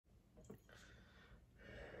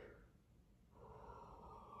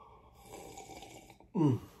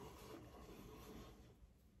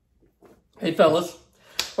Hey fellas,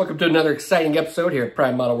 welcome to another exciting episode here at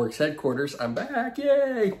Prime Model Works headquarters. I'm back,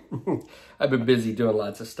 yay! I've been busy doing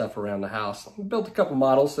lots of stuff around the house. Built a couple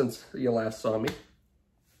models since you last saw me.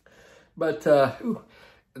 But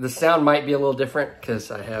the sound might be a little different because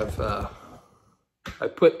I have, I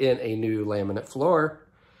put in a new laminate floor.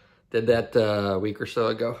 Did that a week or so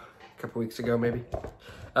ago, a couple weeks ago maybe.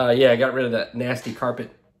 Yeah, I got rid of that nasty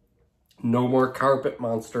carpet. No more carpet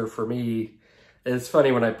monster for me. It's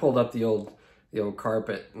funny, when I pulled up the old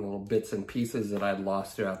carpet, and little bits and pieces that I'd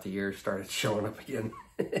lost throughout the years started showing up again.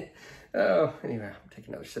 Oh, anyway, I'm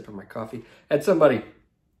taking another sip of my coffee. Had somebody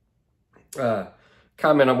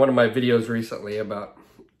comment on one of my videos recently about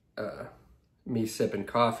me sipping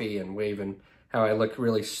coffee and waving, how I looked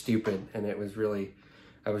really stupid, and I was really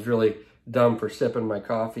dumb for sipping my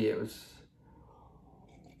coffee. It was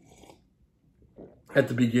at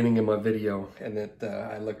the beginning of my video, and that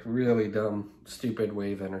I looked really dumb, stupid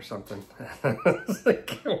waving or something. I was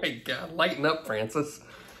like, oh my God, lighten up, Francis.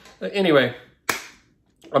 Anyway,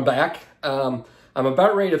 I'm back. I'm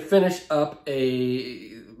about ready to finish up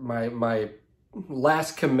my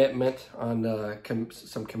last commitment on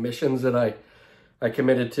some commissions that I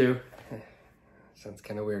committed to. Sounds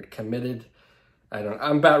kind of weird, committed.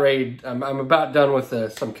 I'm about ready. I'm about done with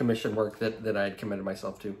some commission work that I had committed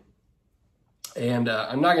myself to. And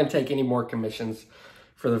I'm not going to take any more commissions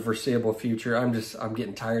for the foreseeable future. I'm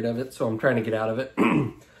getting tired of it, so I'm trying to get out of it.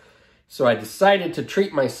 So I decided to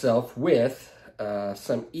treat myself with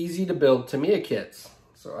some easy to build Tamiya kits.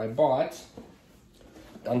 So I bought,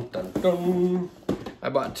 dun dun dun, I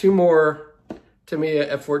bought 2 more Tamiya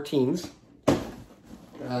F-14s.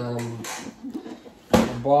 I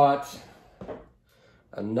bought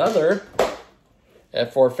another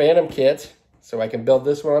F4 Phantom kit, so I can build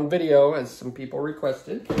this one on video, as some people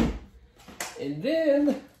requested. And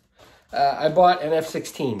then I bought an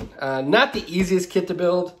F-16. Not the easiest kit to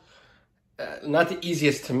build, not the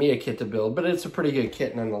easiest Tamiya kit to build, but it's a pretty good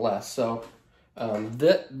kit nonetheless. So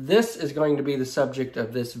this is going to be the subject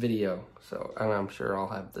of this video. So, and I'm sure I'll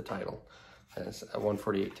have the title as a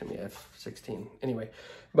 148 Tamiya F-16. Anyway,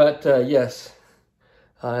 but yes,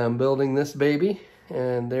 I am building this baby,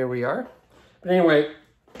 and there we are. But anyway,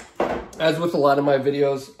 as with a lot of my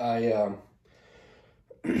videos,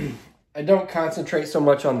 I don't concentrate so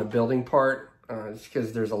much on the building part, just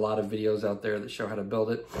because there's a lot of videos out there that show how to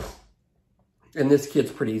build it. And this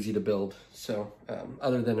kit's pretty easy to build. So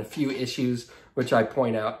other than a few issues, which I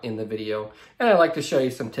point out in the video, and I like to show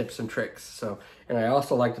you some tips and tricks. So, and I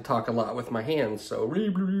also like to talk a lot with my hands. So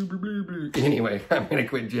anyway, I'm gonna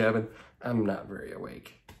quit jabbing. I'm not very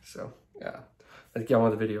awake. So yeah, let's get on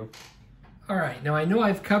with the video. All right, now I know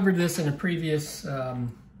I've covered this in a previous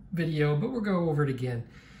video, but we'll go over it again.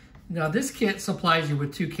 Now this kit supplies you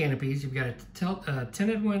with 2 canopies. You've got a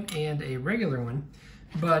tinted one and a regular one,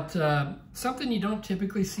 but something you don't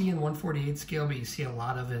typically see in 1/48 scale, but you see a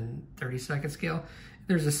lot of in 32nd scale.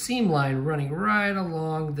 There's a seam line running right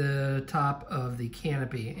along the top of the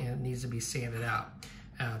canopy, and it needs to be sanded out.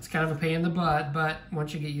 It's kind of a pain in the butt, but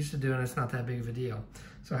once you get used to doing it, it's not that big of a deal.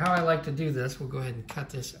 So how I like to do this, we'll go ahead and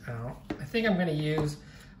cut this out. I think I'm gonna use,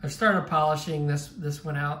 I've started polishing this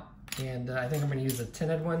one out, and I think I'm gonna use a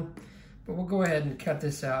tinted one, but we'll go ahead and cut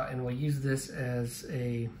this out, and we'll use this as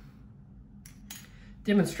a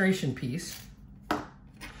demonstration piece.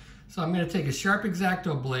 So I'm gonna take a sharp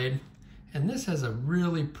X-Acto blade, and this has a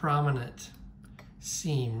really prominent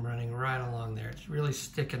seam running right along there. It's really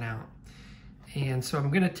sticking out. And so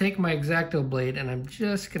I'm gonna take my X-Acto blade, and I'm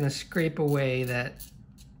just gonna scrape away that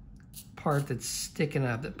part that's sticking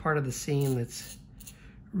up, that part of the seam that's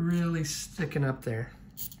really sticking up there.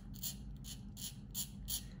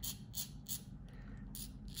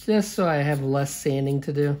 Just so I have less sanding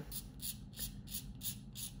to do.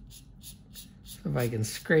 So if I can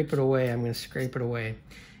scrape it away, I'm gonna scrape it away.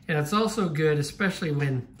 And it's also good, especially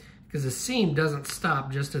when, because the seam doesn't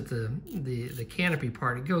stop just at the canopy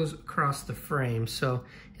part, it goes across the frame. So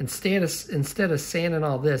instead of sanding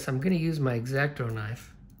all this, I'm gonna use my X-Acto knife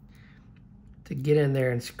to get in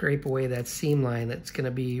there and scrape away that seam line that's gonna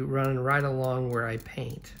be running right along where I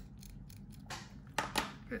paint.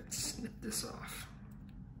 Let's snip this off.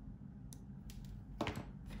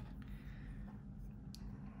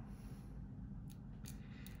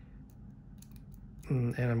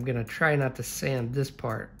 And I'm gonna try not to sand this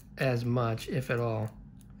part as much, if at all,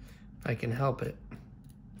 if I can help it.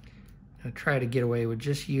 I'll try to get away with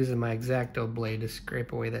just using my X-Acto blade to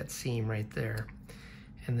scrape away that seam right there.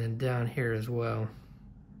 And then down here as well.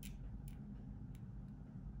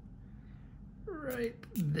 Right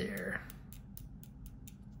there.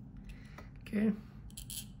 Okay,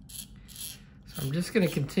 So I'm just going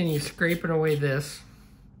to continue scraping away this.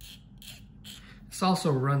 This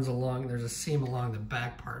also runs along, there's a seam along the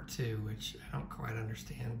back part too, which I don't quite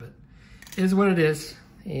understand, but it is what it is,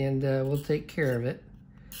 and we'll take care of it.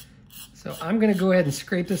 So I'm going to go ahead and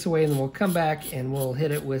scrape this away, and then we'll come back and we'll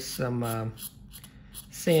hit it with some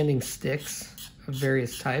sanding sticks of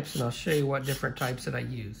various types, and I'll show you what different types that I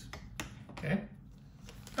use. Okay.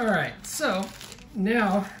 All right, so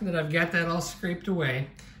now that I've got that all scraped away,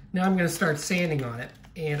 now I'm going to start sanding on it.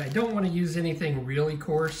 And I don't want to use anything really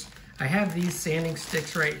coarse. I have these sanding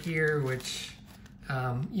sticks right here, which,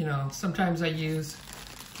 you know, sometimes I use,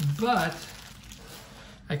 but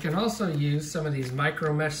I can also use some of these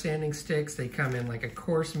micro mesh sanding sticks. They come in like a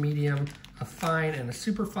coarse, medium, a fine, and a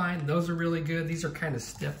super fine. Those are really good. These are kind of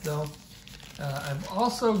stiff though. I've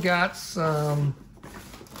also got some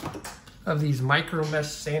of these micro mesh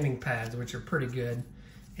sanding pads, which are pretty good.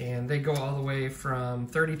 And they go all the way from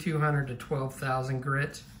 3,200 to 12,000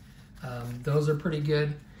 grit. Those are pretty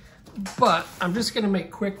good. But I'm just gonna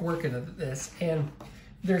make quick work of this. And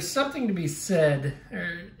there's something to be said.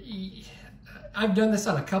 I've done this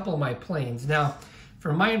on a couple of my planes. Now,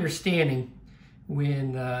 from my understanding,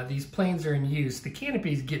 when these planes are in use, the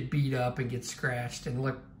canopies get beat up and get scratched and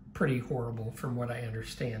look pretty horrible from what I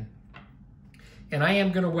understand. And I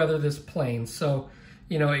am gonna weather this plane. So,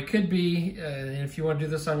 you know, it could be, if you want to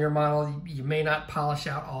do this on your model, you may not polish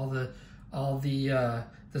out all the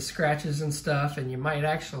scratches and stuff, and you might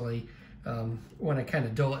actually want to kind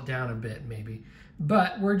of dull it down a bit maybe.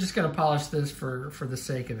 But we're just going to polish this for the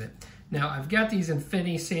sake of it. Now I've got these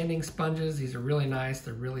Infinity sanding sponges. These are really nice.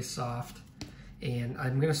 They're really soft, and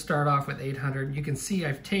I'm going to start off with 800. You can see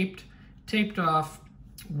I've taped off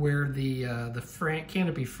where the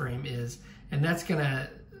canopy frame is, and that's going to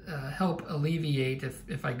help alleviate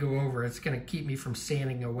if I go over. It's going to keep me from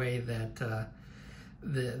sanding away that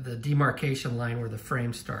the demarcation line where the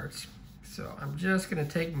frame starts. So I'm just going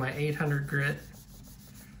to take my 800 grit,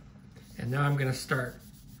 and now I'm going to start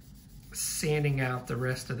sanding out the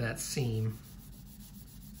rest of that seam.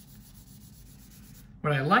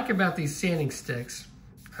 What I like about these sanding sticks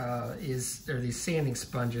or these sanding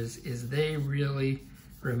sponges is they really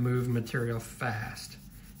remove material fast.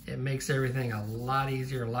 It makes everything a lot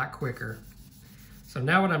easier, a lot quicker. So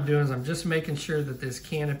now what I'm doing is I'm just making sure that this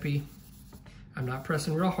canopy, I'm not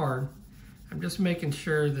pressing real hard. I'm just making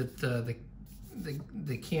sure that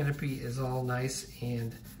the canopy is all nice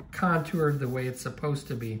and contoured the way it's supposed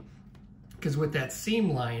to be. Because with that seam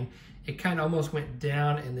line, it kind of almost went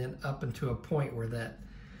down and then up into a point where that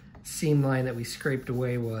seam line that we scraped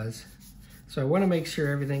away was. So I want to make sure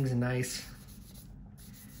everything's nice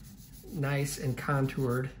and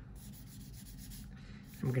contoured.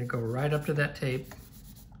 I'm going to go right up to that tape,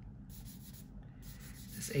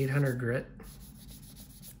 this 800 grit.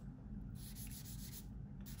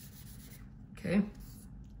 Okay,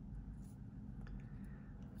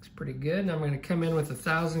 looks pretty good. And I'm going to come in with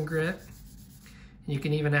 1,000 grit. You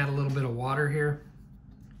can even add a little bit of water here.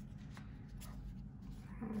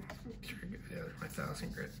 Make sure I get the other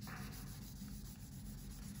 1,000 grit.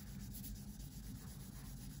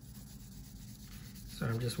 So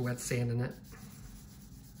I'm just wet sanding it.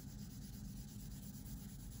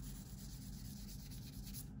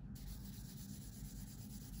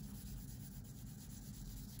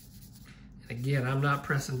 And again, I'm not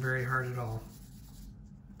pressing very hard at all.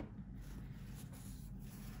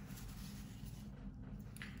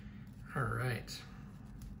 All right.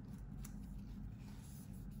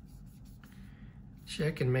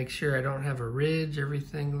 Check and make sure I don't have a ridge.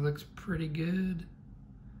 Everything looks pretty good.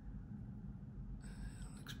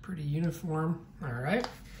 Pretty uniform. All right.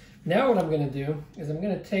 Now what I'm going to do is I'm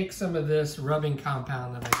going to take some of this rubbing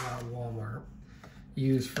compound that I got at Walmart,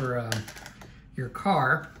 use for your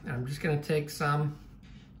car. And I'm just going to take some,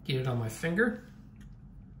 get it on my finger,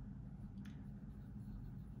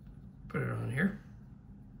 put it on here.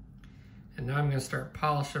 And now I'm going to start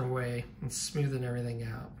polishing away and smoothing everything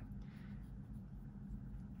out.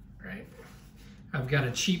 Right. I've got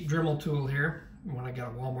a cheap Dremel tool here, one I got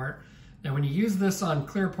at Walmart. Now when you use this on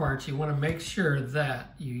clear parts, you want to make sure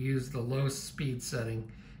that you use the low speed setting,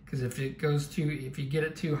 because if you get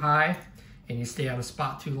it too high and you stay on a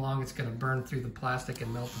spot too long, it's going to burn through the plastic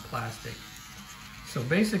and melt the plastic. So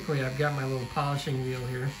basically I've got my little polishing wheel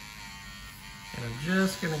here, and I'm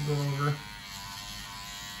just going to go over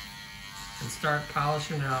and start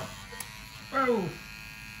polishing out. Whoa!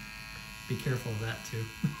 Be careful of that too.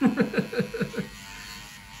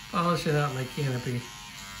 Polishing out my canopy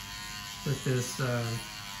with this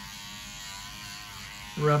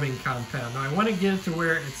rubbing compound. Now I want to get it to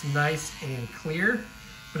where it's nice and clear,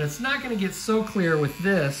 But it's not going to get so clear with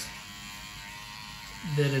this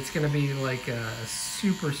that it's going to be like a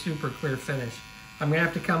super, super clear finish. I'm going to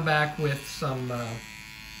have to come back with some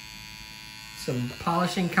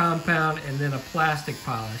polishing compound and then a plastic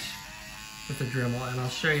polish with the Dremel, and I'll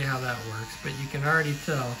show you how that works. But you can already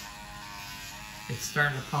tell it's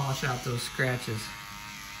starting to polish out those scratches.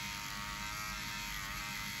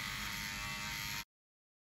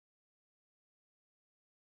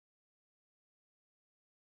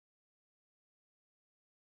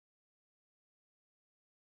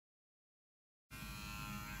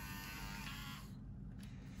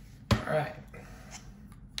 All right,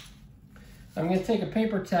 I'm going to take a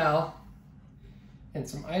paper towel and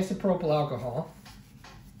some isopropyl alcohol.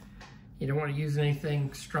 You don't want to use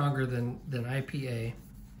anything stronger than IPA.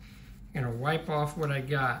 I'm going to wipe off what I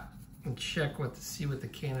got and check see what the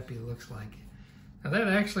canopy looks like. Now that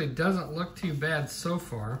actually doesn't look too bad so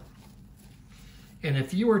far. And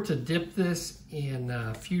if you were to dip this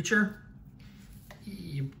in future,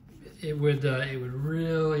 it would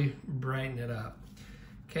really brighten it up.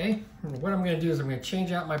 Okay, and what I'm going to do is I'm going to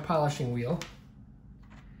change out my polishing wheel,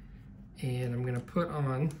 and I'm going to put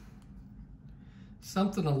on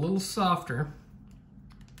something a little softer.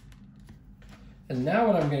 And now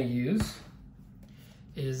what I'm going to use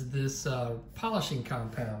is this polishing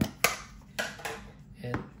compound.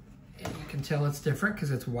 And you can tell it's different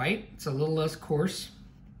because it's white. It's a little less coarse.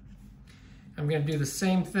 I'm going to do the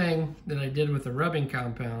same thing that I did with the rubbing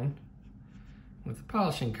compound with the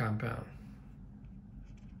polishing compound.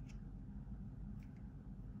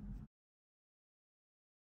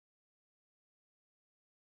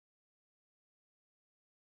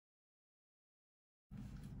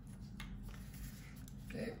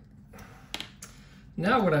 Okay.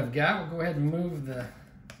 Now what I've got, we'll go ahead and move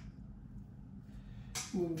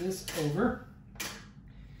this over.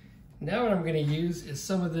 Now what I'm going to use is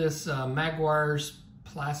some of this Maguire's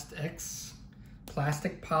plastic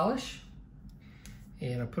polish,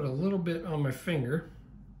 and I put a little bit on my finger.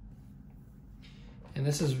 And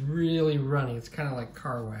this is really runny. It's kind of like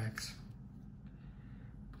car wax.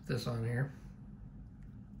 Put this on here.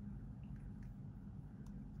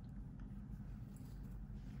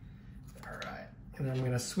 All right, and then I'm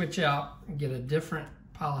going to switch out and get a different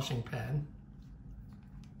polishing pad.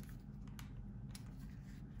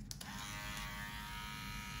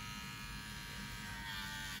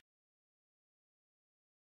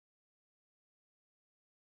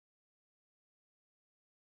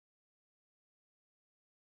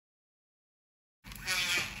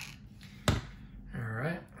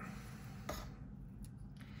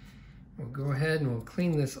 We'll go ahead and we'll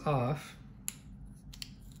clean this off.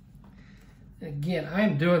 Again,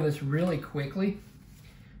 I'm doing this really quickly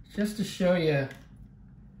just to show you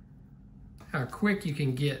how quick you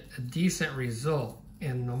can get a decent result.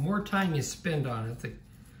 And the more time you spend on it,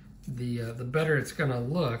 the better it's going to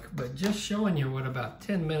look. But just showing you what about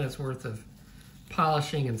 10 minutes worth of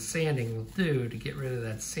polishing and sanding will do to get rid of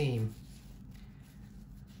that seam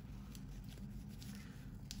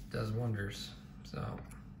does wonders. So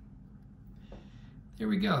here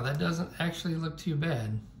we go. That doesn't actually look too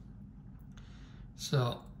bad.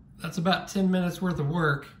 So that's about 10 minutes worth of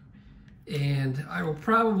work. And I will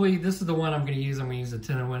probably, this is the one I'm going to use. I'm going to use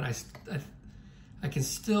the 10-in-1. I can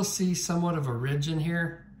still see somewhat of a ridge in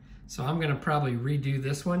here. So I'm going to probably redo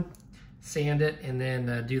this one, sand it, and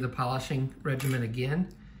then do the polishing regimen again.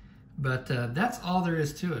 But that's all there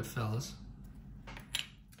is to it, fellas.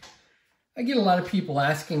 I get a lot of people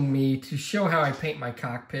asking me to show how I paint my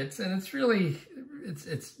cockpits, and it's really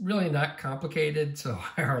not complicated, so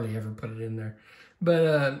I hardly ever put it in there.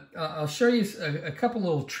 But I'll show you a couple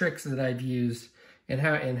little tricks that I've used and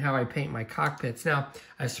how I paint my cockpits. Now,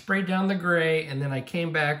 I sprayed down the gray, and then I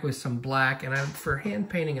came back with some black, and for hand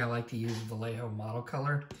painting, I like to use Vallejo model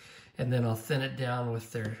color, and then I'll thin it down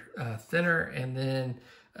with their thinner, and then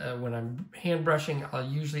when I'm hand brushing, I'll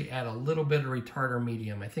usually add a little bit of retarder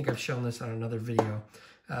medium. I think I've shown this on another video.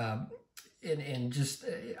 And just,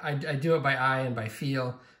 I do it by eye and by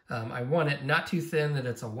feel. I want it not too thin that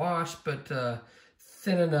it's a wash, but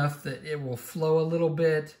thin enough that it will flow a little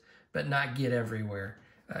bit, but not get everywhere.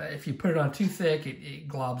 If you put it on too thick, it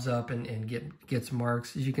globs up and gets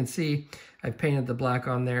marks. As you can see, I painted the black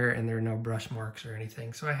on there, and there are no brush marks or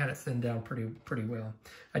anything. So I had it thinned down pretty well.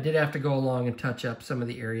 I did have to go along and touch up some of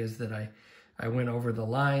the areas that I went over the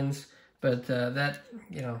lines, but that's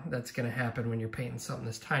going to happen when you're painting something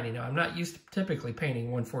this tiny. Now, I'm not used to typically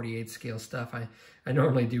painting 1/48 scale stuff. I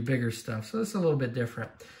normally do bigger stuff, so this is a little bit different.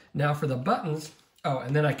 Now for the buttons, oh,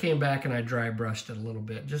 and then I came back and I dry brushed it a little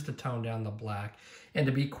bit just to tone down the black. And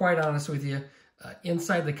to be quite honest with you,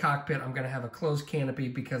 Inside the cockpit, I'm going to have a closed canopy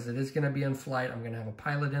because it is going to be in flight. I'm going to have a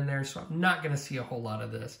pilot in there, so I'm not going to see a whole lot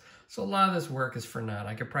of this. So a lot of this work is for naught.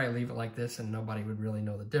 I could probably leave it like this and nobody would really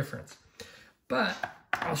know the difference. But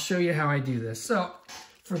I'll show you how I do this. So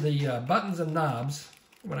for the buttons and knobs,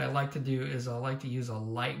 what I like to do is I like to use a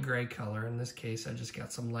light gray color. In this case, I just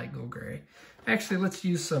got some light gold gray. Actually, let's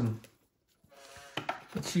use some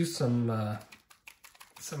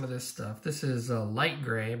of this stuff. This is a light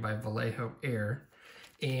gray by Vallejo Air,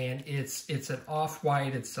 and it's an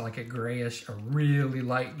off-white. It's like a grayish, a really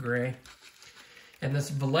light gray. And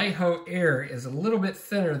this Vallejo Air is a little bit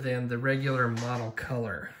thinner than the regular model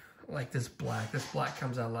color, like this black. This black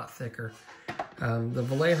comes out a lot thicker. The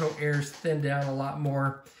Vallejo Air is thinned down a lot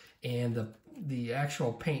more, and the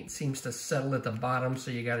actual paint seems to settle at the bottom,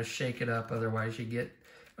 so you got to shake it up, otherwise you get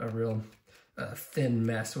a real thin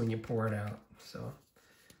mess when you pour it out. So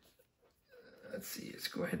let's see, let's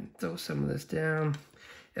go ahead and throw some of this down.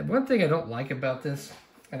 And one thing I don't like about this,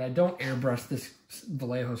 and I don't airbrush this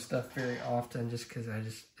Vallejo stuff very often just because I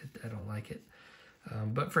don't like it.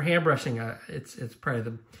 But for hand brushing, it's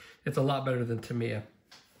probably it's a lot better than Tamiya.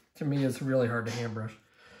 Tamiya is really hard to hand brush.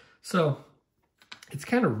 So it's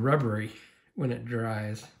kind of rubbery when it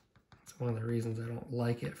dries. It's one of the reasons I don't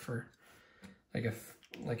like it for like a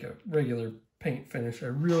regular paint finish. I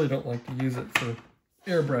really don't like to use it for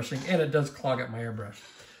airbrushing, and it does clog up my airbrush.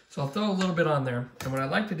 So I'll throw a little bit on there, and what I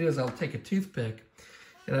like to do is I'll take a toothpick,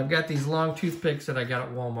 and I've got these long toothpicks that I got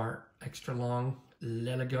at Walmart, extra long,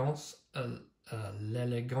 l'Elegance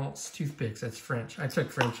toothpicks. That's French. I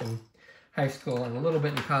took French in high school and a little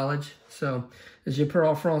bit in college, so je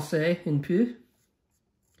parle français un peu.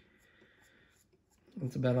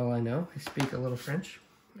 That's about all I know. I speak a little French.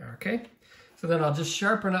 Okay, so then I'll just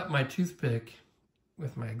sharpen up my toothpick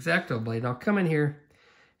with my X-Acto blade. I'll come in here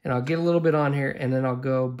and I'll get a little bit on here, and then I'll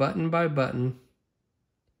go button by button,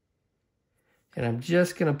 and I'm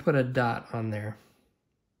just going to put a dot on there.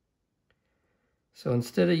 So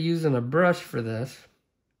instead of using a brush for this,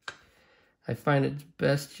 I find it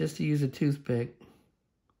best just to use a toothpick.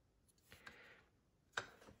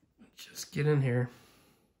 Just get in here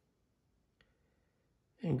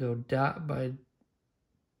and go dot by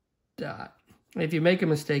dot. If you make a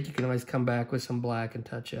mistake, you can always come back with some black and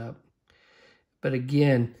touch up. But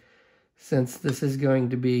again, since this is going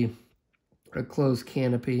to be a closed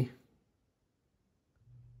canopy,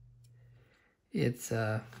 it's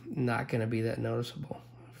not going to be that noticeable,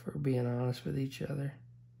 if we're being honest with each other.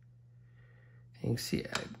 You can see,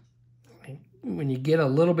 when you get a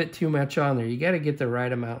little bit too much on there, you got to get the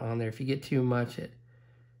right amount on there. If you get too much, it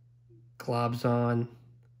globs on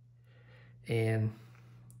and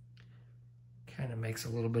kind of makes a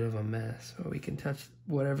little bit of a mess. So we can touch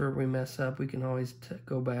whatever we mess up, we can always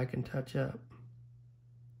go back and touch up.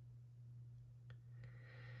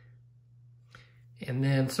 And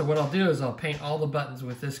then, so what I'll do is I'll paint all the buttons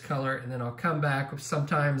with this color, and then I'll come back with,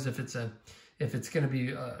 sometimes if it's going to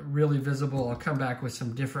be really visible, I'll come back with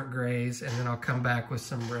some different grays, and then I'll come back with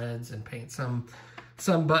some reds and paint some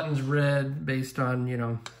buttons red based on, you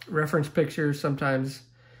know, reference pictures. Sometimes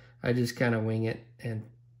I just kind of wing it and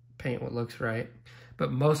paint what looks right.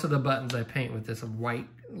 But most of the buttons I paint with this white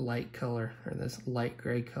light color, or this light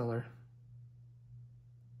gray color.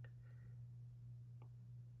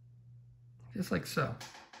 Just like so.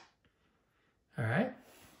 All right,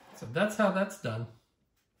 so that's how that's done.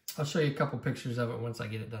 I'll show you a couple pictures of it once I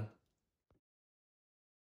get it done.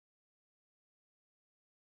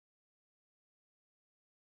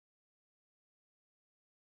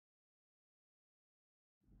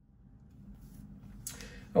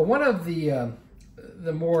 One of the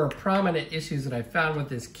more prominent issues that I found with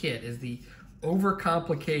this kit is the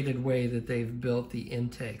overcomplicated way that they've built the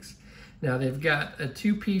intakes. Now they've got a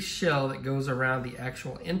two-piece shell that goes around the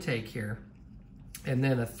actual intake here, and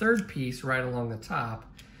then a third piece right along the top,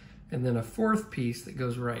 and then a fourth piece that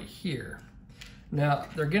goes right here. Now,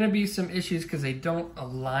 there are going to be some issues because they don't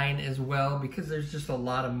align as well, because there's just a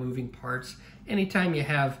lot of moving parts. Anytime you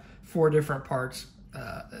have four different parts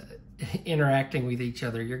interacting with each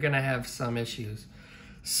other, you're going to have some issues.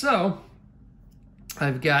 So,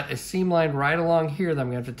 I've got a seam line right along here that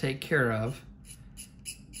I'm going to have to take care of.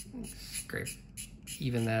 Scrape,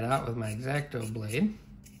 even that out with my X-Acto blade.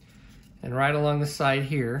 And right along the side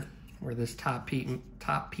here, where this top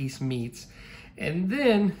piece meets. And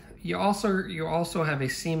then you also have a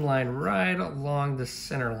seam line right along the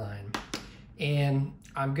center line. And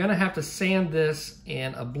I'm gonna have to sand this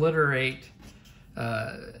and obliterate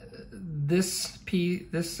this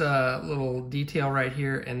little detail right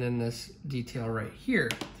here, and then this detail right here.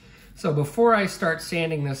 So before I start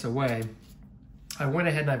sanding this away, I went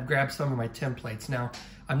ahead and I've grabbed some of my templates. Now,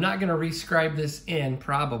 I'm not going to rescribe this in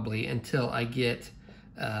probably until I get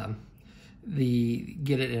it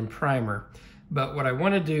in primer. But what I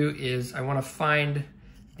want to do is I want to find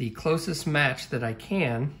the closest match that I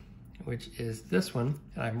can, which is this one,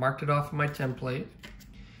 and I've marked it off of my template.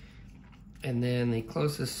 And then the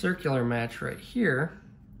closest circular match right here,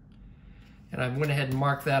 and I went ahead and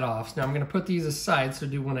marked that off. So now I'm going to put these aside, so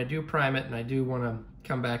when I do prime it and I do want to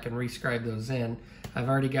come back and rescribe those in, I've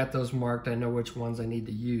already got those marked. I know which ones I need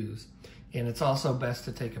to use. And it's also best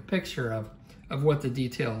to take a picture of what the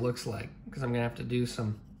detail looks like, because I'm going to have to do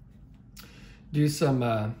some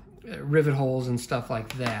rivet holes and stuff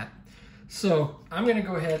like that. So I'm going to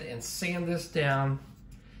go ahead and sand this down,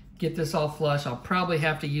 get this all flush. I'll probably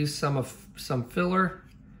have to use some filler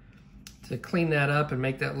to clean that up and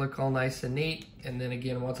make that look all nice and neat. And then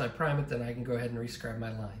again, once I prime it, then I can go ahead and rescribe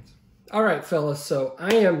my lines. All right, fellas, so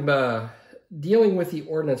I am dealing with the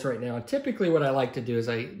ordnance right now. And typically what I like to do is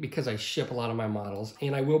because I ship a lot of my models,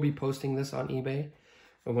 and I will be posting this on eBay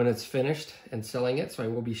when it's finished and selling it, so I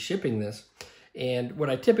will be shipping this. And what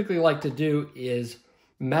I typically like to do is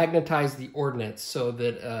magnetize the ordnance so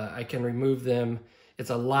that I can remove them. It's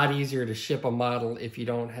a lot easier to ship a model if you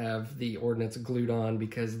don't have the ordnance glued on,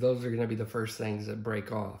 because those are going to be the first things that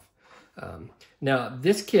break off. Now,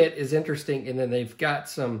 this kit is interesting in that they've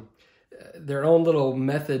got their own little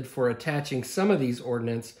method for attaching some of these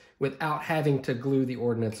ordnance without having to glue the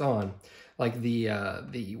ordnance on. Like the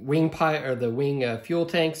wing fuel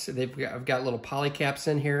tanks, I've got little poly caps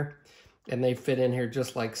in here, and they fit in here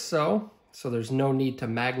just like so. So there's no need to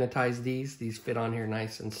magnetize these. These fit on here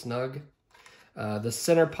nice and snug. The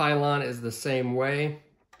center pylon is the same way.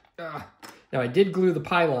 Now I did glue the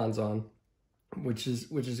pylons on, which is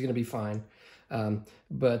going to be fine.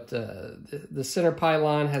 But the center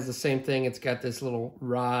pylon has the same thing. It's got this little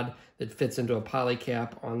rod that fits into a poly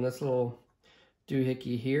cap on this little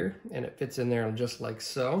doohickey here, and it fits in there just like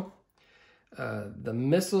so. The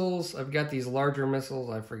missiles, I've got these larger missiles.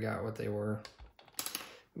 I forgot what they were.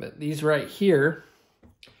 But these right here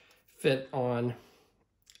fit on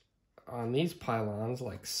these pylons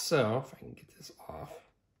like so. If I can get this off.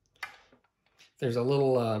 There's a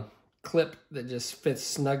little clip that just fits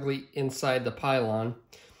snugly inside the pylon.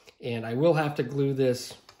 And I will have to glue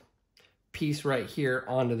this piece right here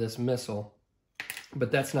onto this missile.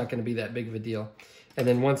 But that's not going to be that big of a deal. And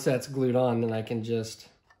then once that's glued on, then I can just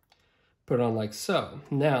put it on like so.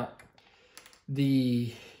 Now,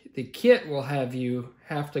 the kit will have you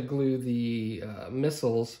have to glue the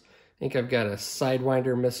missiles. I think I've got a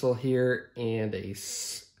Sidewinder missile here and I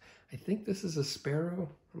think this is a Sparrow.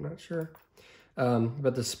 I'm not sure.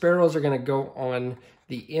 But the Sparrows are going to go on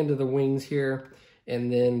the end of the wings here,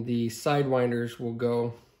 and then the Sidewinders will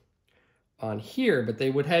go on here, but they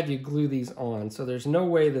would have you glue these on. So there's no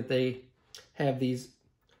way that they have these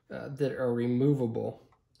that are removable.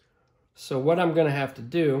 So what I'm going to have to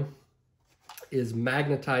do is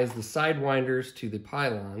magnetize the Sidewinders to the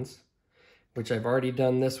pylons, which I've already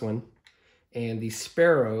done this one, and the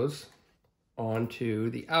Sparrows onto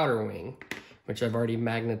the outer wing, which I've already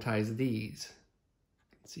magnetized these.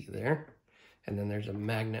 See there? And then there's a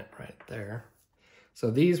magnet right there.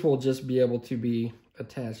 So these will just be able to be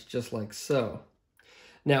attached just like so.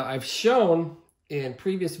 Now, I've shown in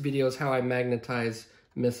previous videos how I magnetize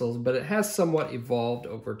missiles, but it has somewhat evolved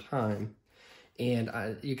over time.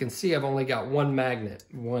 And you can see I've only got one magnet,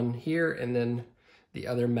 one here and then the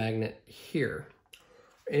other magnet here.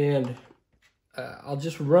 And I'll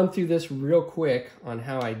just run through this real quick on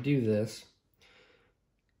how I do this.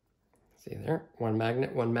 See there, one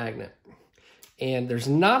magnet, one magnet. And there's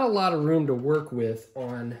not a lot of room to work with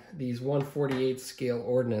on these 1/48 scale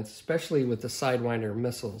ordnance, especially with the Sidewinder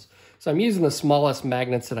missiles. So I'm using the smallest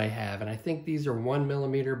magnets that I have, and I think these are 1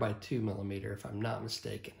 millimeter by 2 millimeter, if I'm not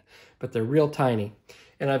mistaken. But they're real tiny.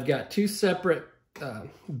 And I've got two separate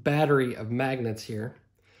battery of magnets here.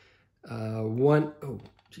 Oh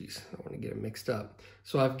geez, I don't want to get it mixed up.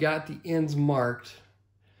 So I've got the ends marked,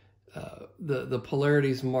 the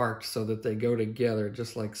polarities marked so that they go together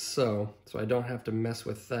just like so. So I don't have to mess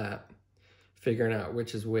with that, figuring out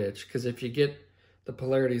which is which. Because if you get the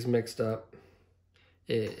polarities mixed up,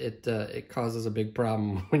 it causes a big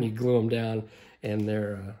problem when you glue them down and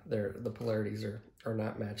the polarities are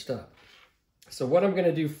not matched up. So what I'm going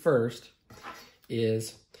to do first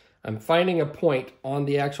is I'm finding a point on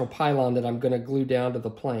the actual pylon that I'm going to glue down to the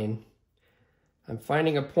plane. I'm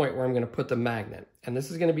finding a point where I'm going to put the magnet. And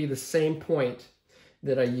this is going to be the same point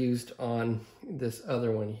that I used on this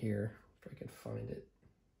other one here. If I can find it.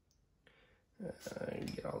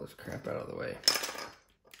 Get all this crap out of the way.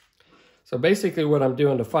 So basically what I'm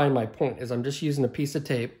doing to find my point is I'm just using a piece of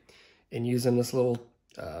tape and using this little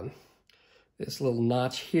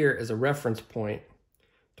notch here as a reference point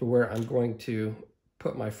to where I'm going to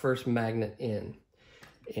put my first magnet in.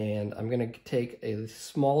 And I'm going to take a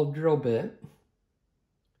small drill bit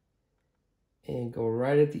and go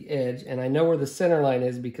right at the edge. And I know where the center line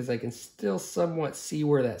is because I can still somewhat see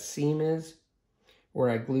where that seam is, where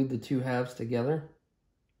I glued the two halves together.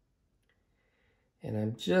 And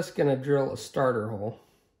I'm just going to drill a starter hole,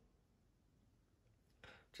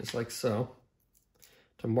 just like so,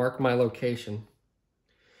 to mark my location.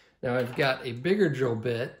 Now I've got a bigger drill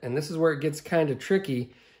bit, and this is where it gets kind of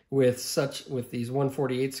tricky with these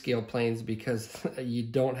 1/48 scale planes because you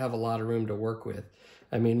don't have a lot of room to work with.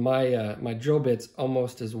 I mean, my drill bit's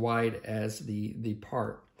almost as wide as the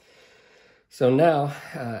part. So now,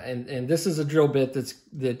 and this is a drill bit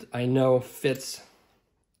that I know fits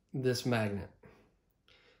this magnet.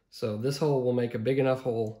 So this hole will make a big enough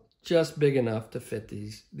hole, just big enough to fit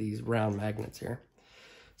these round magnets here.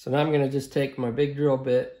 So now I'm going to just take my big drill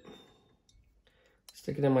bit,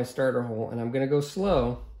 stick it in my starter hole, and I'm going to go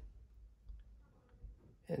slow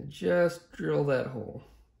and just drill that hole.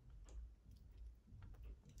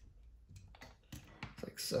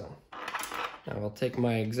 Like so. Now I'll take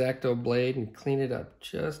my X-Acto blade and clean it up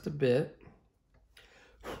just a bit.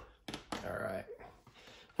 All right.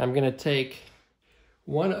 I'm going to take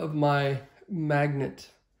one of my magnet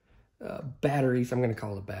batteries, I'm going to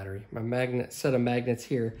call it a battery, my set of magnets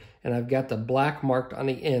here, and I've got the black marked on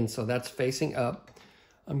the end, so that's facing up.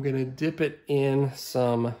 I'm going to dip it in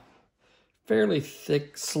some fairly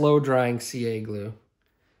thick, slow-drying CA glue,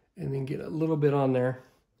 and then get a little bit on there.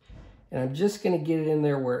 And I'm just going to get it in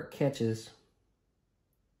there where it catches.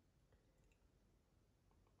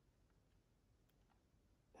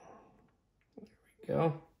 There we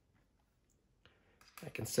go. I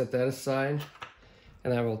can set that aside,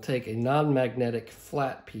 and I will take a non-magnetic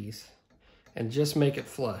flat piece and just make it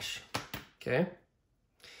flush, okay?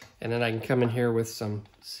 And then I can come in here with some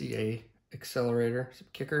CA accelerator, some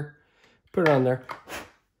kicker, put it on there.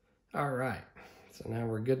 All right, so now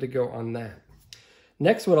we're good to go on that.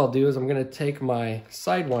 Next, what I'll do is I'm going to take my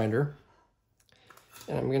Sidewinder,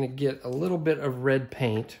 and I'm going to get a little bit of red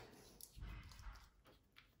paint.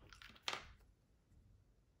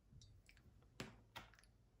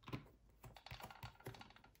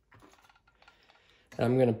 And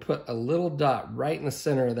I'm going to put a little dot right in the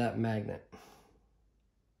center of that magnet.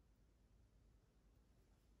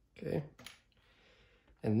 Okay.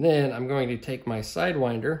 And then I'm going to take my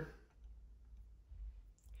Sidewinder.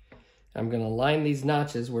 I'm going to line these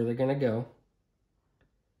notches where they're going to go.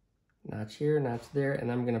 Notch here, notch there,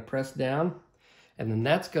 and I'm going to press down. And then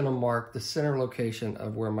that's going to mark the center location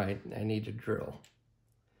of where I need to drill.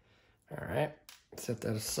 All right, set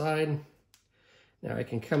that aside. Now I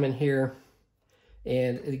can come in here,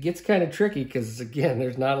 and it gets kind of tricky because, again,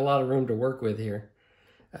 there's not a lot of room to work with here.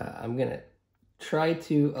 I'm going to try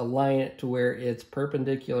to align it to where it's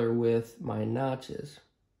perpendicular with my notches.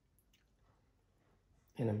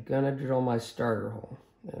 And I'm going to drill my starter hole.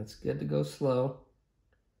 And it's good to go slow.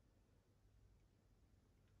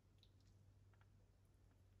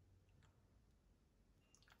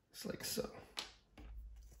 Just like so.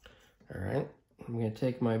 All right. I'm going to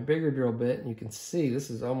take my bigger drill bit, and you can see this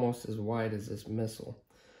is almost as wide as this missile.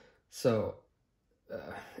 So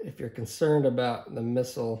if you're concerned about the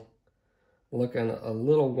missile looking a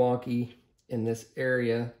little wonky in this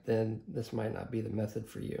area, then this might not be the method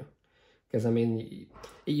for you. Because, I mean,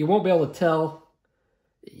 you won't be able to tell.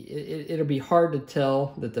 It'll be hard to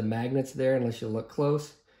tell that the magnet's there unless you look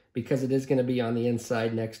close, because it is going to be on the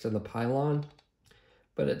inside next to the pylon.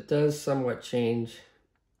 But it does somewhat change.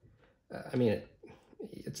 I mean,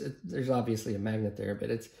 there's obviously a magnet there, but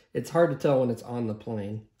it's hard to tell when it's on the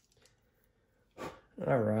plane.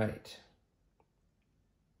 All right.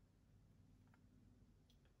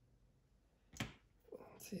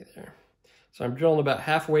 Let's see there. So I'm drilling about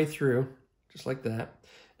halfway through, just like that.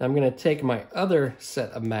 Now I'm going to take my other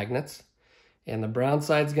set of magnets, and the brown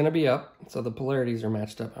side's going to be up, so the polarities are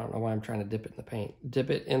matched up. I don't know why I'm trying to dip it in the paint. Dip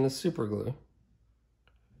it in the super glue.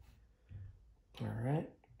 All right.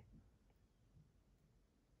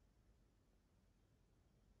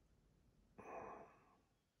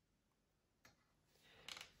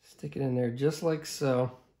 Stick it in there just like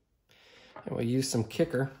so, and we'll use some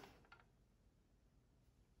kicker.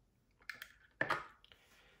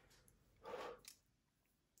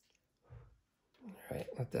 All right,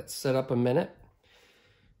 let that set up a minute.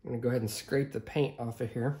 I'm going to go ahead and scrape the paint off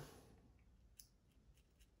of here.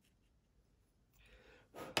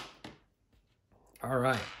 All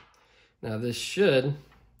right, now this should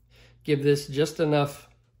give this just enough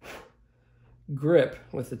grip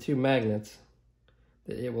with the two magnets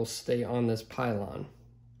that it will stay on this pylon.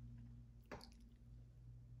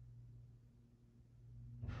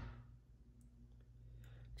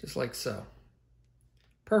 Just like so.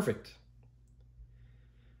 Perfect.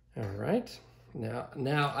 All right.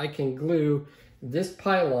 Now I can glue this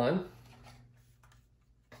pylon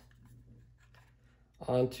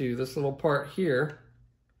onto this little part here.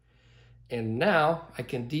 And now I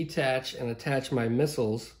can detach and attach my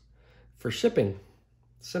missiles for shipping.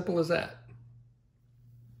 Simple as that.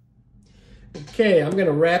 Okay, I'm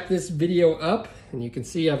gonna wrap this video up, and you can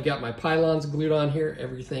see I've got my pylons glued on here.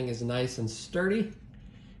 Everything is nice and sturdy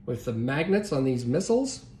with the magnets on these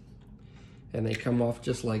missiles, and they come off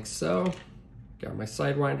just like so. Got my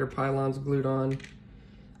Sidewinder pylons glued on,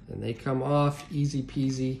 and they come off easy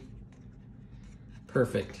peasy.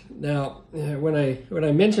 Perfect. Now, when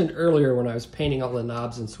I mentioned earlier when I was painting all the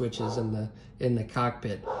knobs and switches in the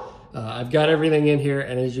cockpit, I've got everything in here,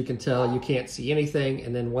 and as you can tell, you can't see anything.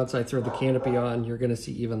 And then once I throw the canopy on, you're going to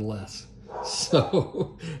see even less.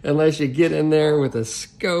 So unless you get in there with a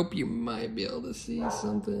scope, you might be able to see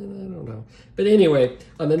something. I don't know. But anyway,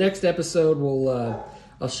 on the next episode,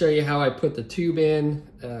 I'll show you how I put the tube in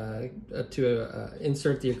to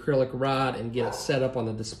insert the acrylic rod and get it set up on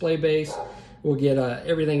the display base. We'll get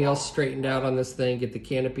everything else straightened out on this thing, get the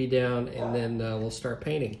canopy down, and then we'll start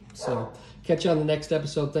painting. So catch you on the next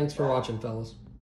episode. Thanks for watching, fellas.